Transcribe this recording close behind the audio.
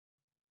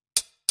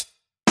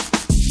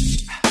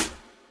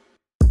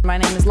My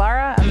name is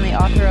Lara. I'm the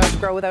author of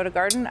Grow Without a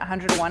Garden,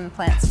 101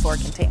 Plants for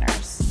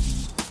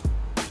Containers.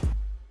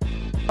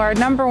 Our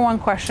number one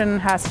question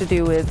has to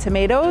do with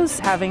tomatoes,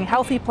 having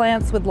healthy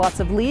plants with lots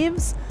of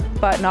leaves,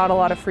 but not a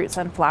lot of fruits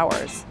and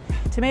flowers.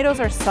 Tomatoes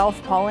are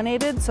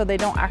self-pollinated, so they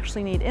don't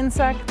actually need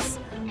insects,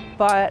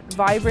 but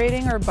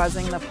vibrating or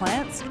buzzing the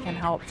plants can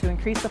help to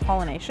increase the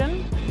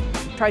pollination.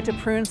 Try to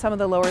prune some of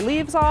the lower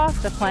leaves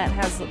off. The plant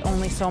has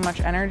only so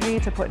much energy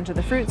to put into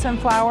the fruits and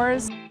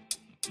flowers.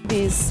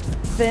 These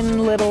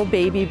thin little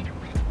baby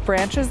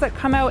branches that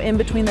come out in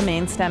between the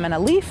main stem and a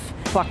leaf,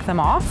 pluck them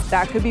off.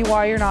 That could be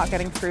why you're not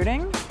getting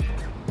fruiting.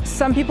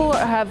 Some people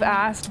have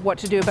asked what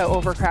to do about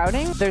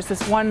overcrowding. There's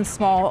this one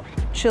small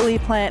chili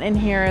plant in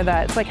here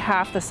that's like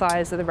half the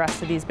size of the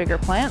rest of these bigger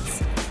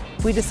plants.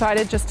 We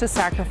decided just to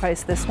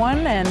sacrifice this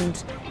one,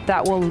 and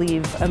that will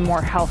leave a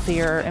more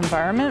healthier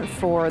environment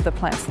for the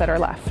plants that are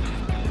left.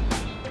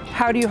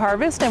 How do you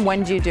harvest and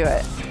when do you do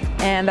it?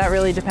 And that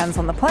really depends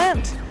on the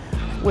plant.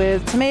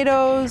 With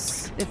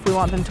tomatoes, if we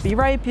want them to be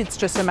ripe, it's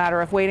just a matter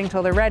of waiting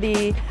till they're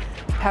ready.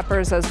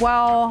 Peppers as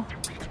well.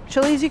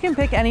 Chilies you can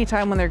pick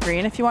anytime when they're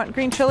green if you want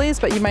green chilies,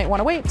 but you might want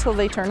to wait till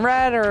they turn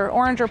red or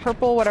orange or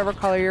purple, whatever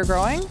color you're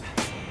growing.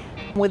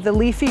 With the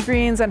leafy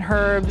greens and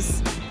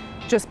herbs,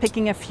 just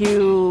picking a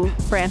few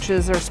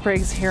branches or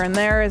sprigs here and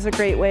there is a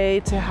great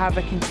way to have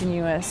a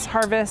continuous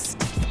harvest.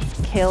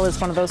 Kale is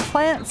one of those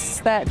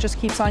plants that just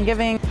keeps on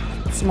giving.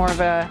 It's more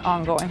of an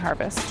ongoing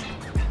harvest.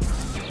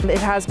 It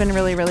has been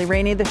really, really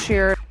rainy this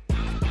year.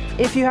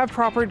 If you have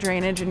proper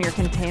drainage in your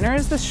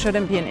containers, this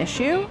shouldn't be an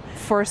issue.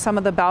 For some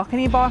of the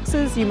balcony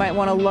boxes, you might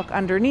want to look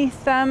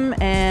underneath them,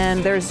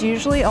 and there's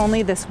usually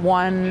only this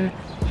one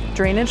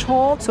drainage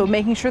hole, so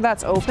making sure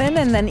that's open,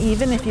 and then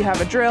even if you have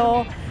a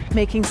drill,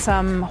 making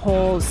some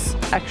holes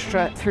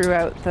extra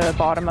throughout the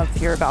bottom of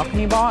your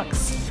balcony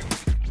box.